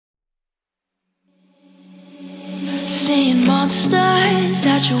monsters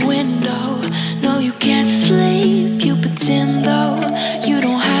at your window. No, you can't sleep, you pretend though. You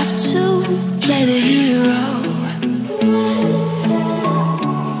don't have to play the hero.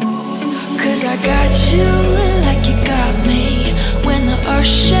 Cause I got you like you got me. When the earth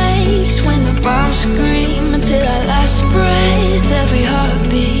shakes, when the bombs scream, until our last breath, every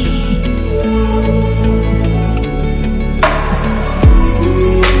heartbeat.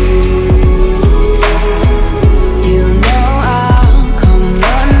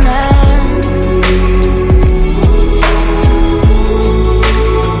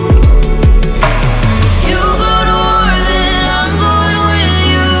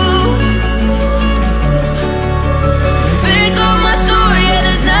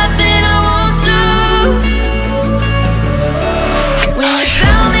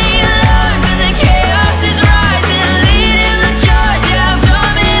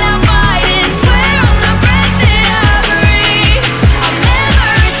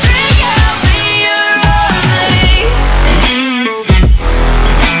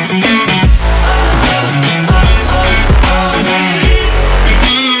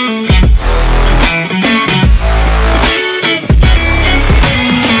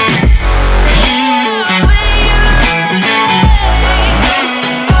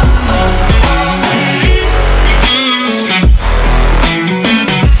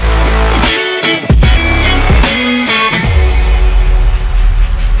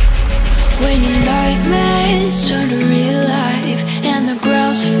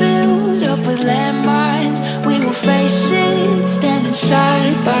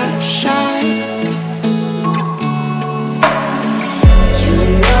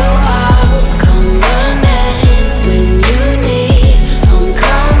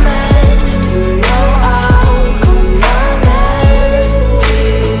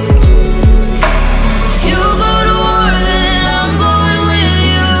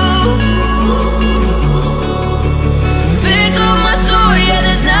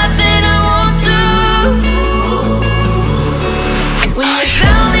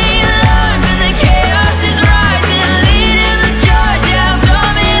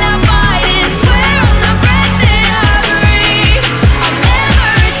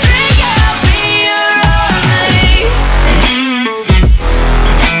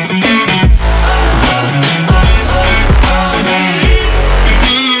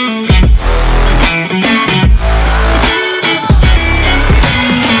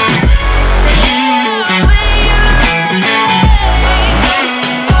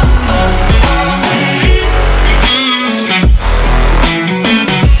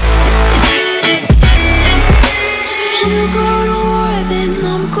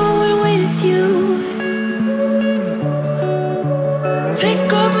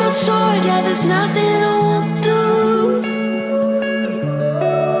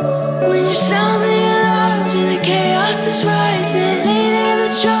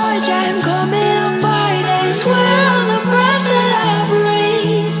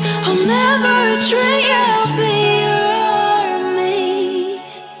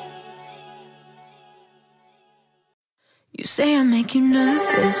 You say I make you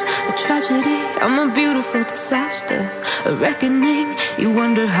nervous, a tragedy, I'm a beautiful disaster, a reckoning, you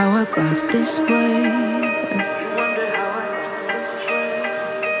wonder how I got this way.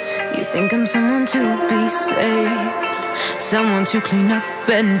 You think I'm someone to be saved, someone to clean up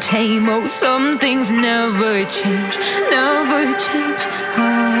and tame. Oh, some things never change, never change.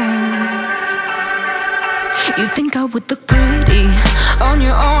 You think I would look pretty on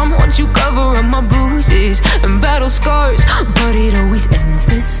your arm once you cover up my bruises and battle scars, but it always ends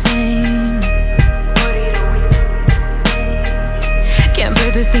the same. Can't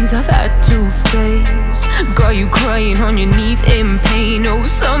bear the things I've had to face, got you crying on your knees in pain. Oh,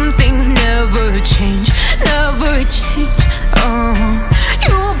 some things never change, never change. Oh,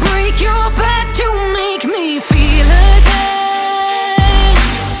 you break your back to make me feel again.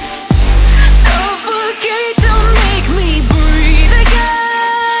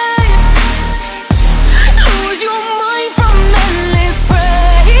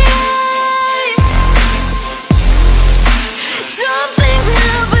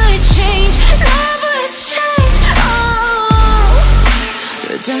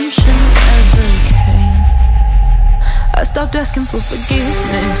 I stopped asking for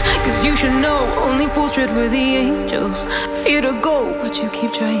forgiveness, cause you should know only fools tread where the angels fear to go, but you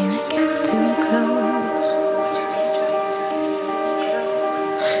keep trying to get too close.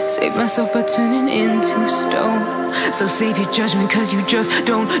 Save myself by turning into stone, so save your judgment cause you just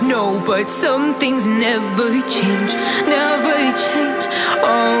don't know. But some things never change, never change.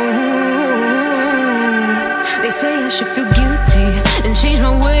 Oh, they say I should feel guilty reality and change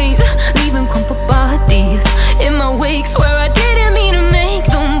my ways, leaving crumpled bodies in my wake. Swear I didn't mean to make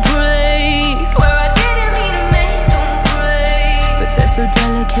them break. Swear I didn't mean to make them break. But they're so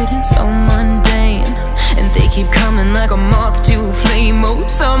delicate and so mundane, and they keep coming like a moth to a flame. Oh,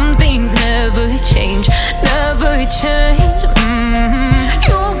 some things never change, never change.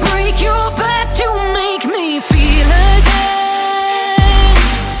 You'll break your